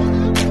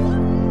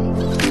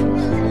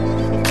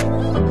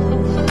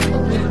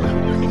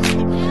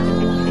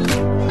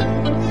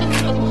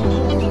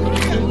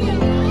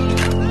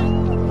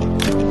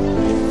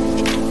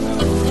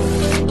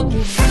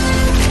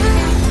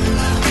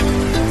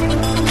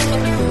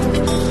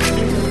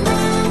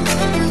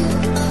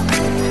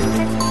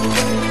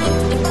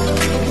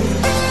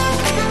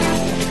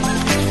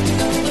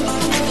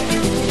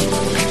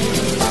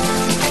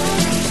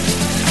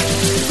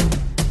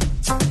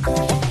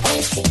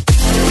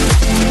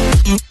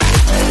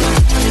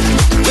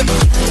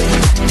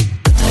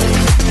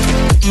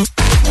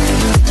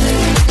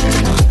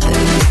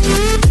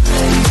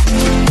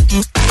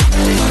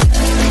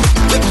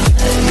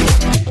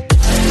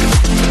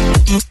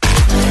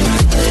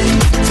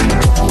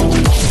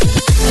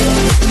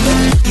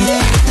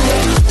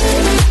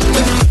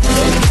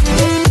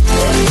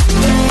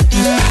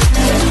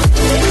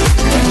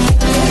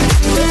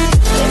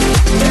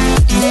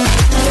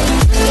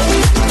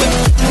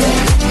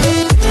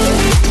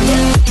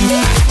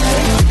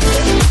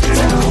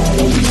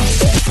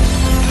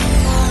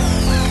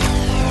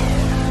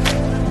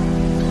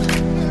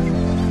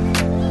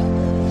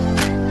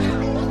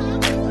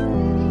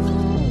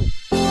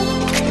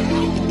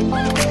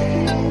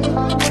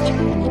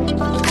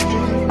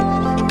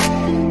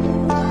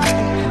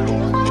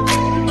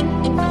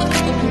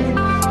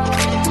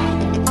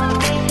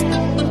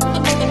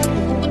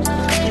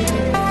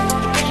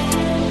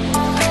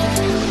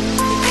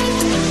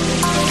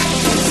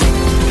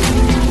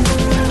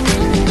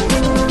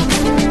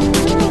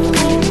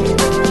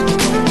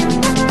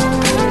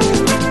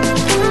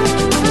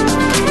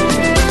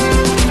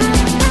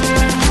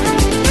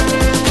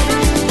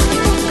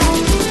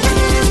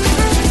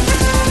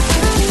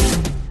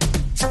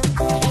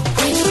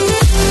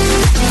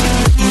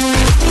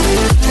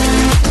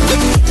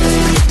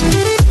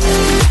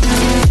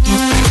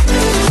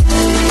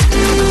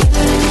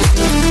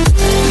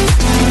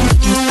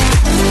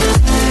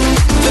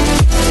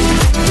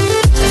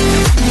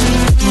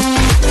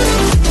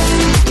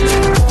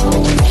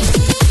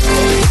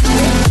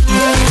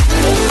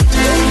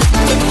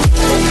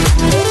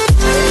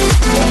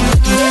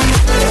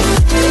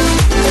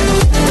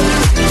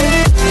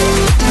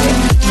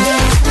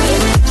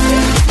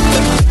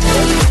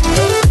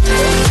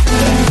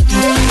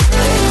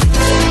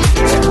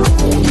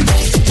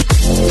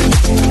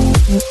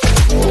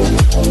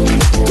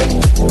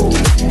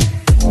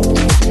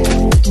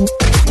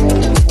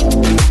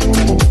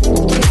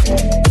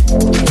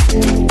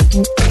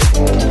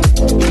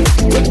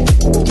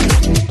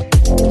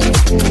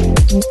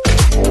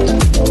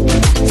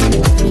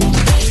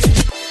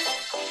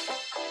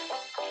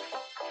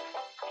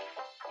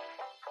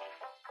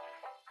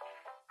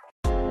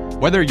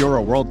 Whether you're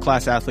a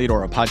world-class athlete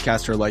or a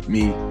podcaster like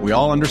me, we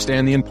all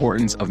understand the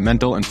importance of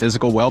mental and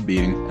physical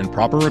well-being and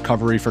proper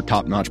recovery for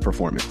top-notch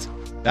performance.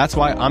 That's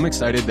why I'm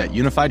excited that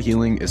Unified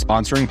Healing is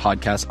sponsoring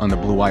podcasts on the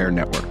Blue Wire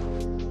Network.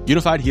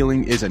 Unified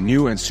Healing is a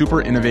new and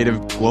super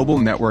innovative global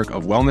network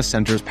of wellness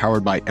centers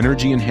powered by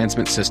Energy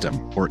Enhancement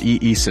System, or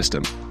EE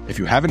System. If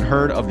you haven't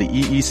heard of the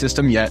EE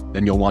System yet,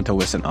 then you'll want to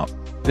listen up.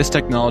 This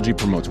technology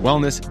promotes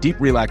wellness, deep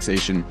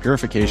relaxation,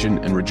 purification,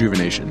 and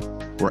rejuvenation.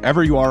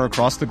 Wherever you are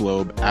across the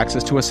globe,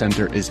 access to a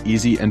center is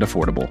easy and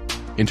affordable.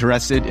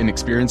 Interested in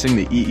experiencing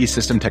the EE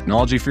System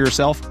technology for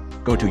yourself?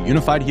 Go to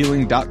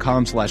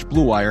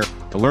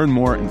unifiedhealing.com/bluewire to learn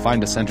more and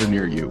find a center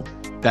near you.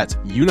 That's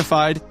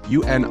unified,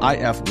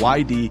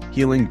 UNIFYD,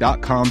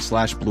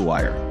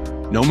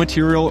 healing.com/bluewire. No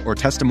material or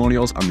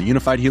testimonials on the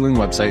Unified Healing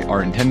website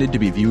are intended to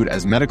be viewed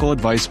as medical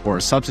advice or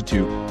a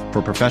substitute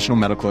for professional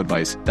medical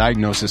advice,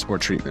 diagnosis, or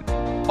treatment.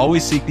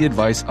 Always seek the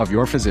advice of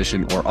your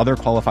physician or other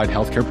qualified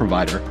healthcare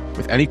provider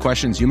with any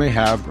questions you may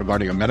have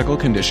regarding a medical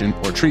condition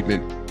or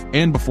treatment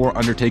and before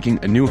undertaking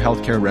a new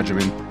healthcare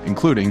regimen,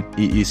 including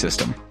EE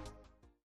System.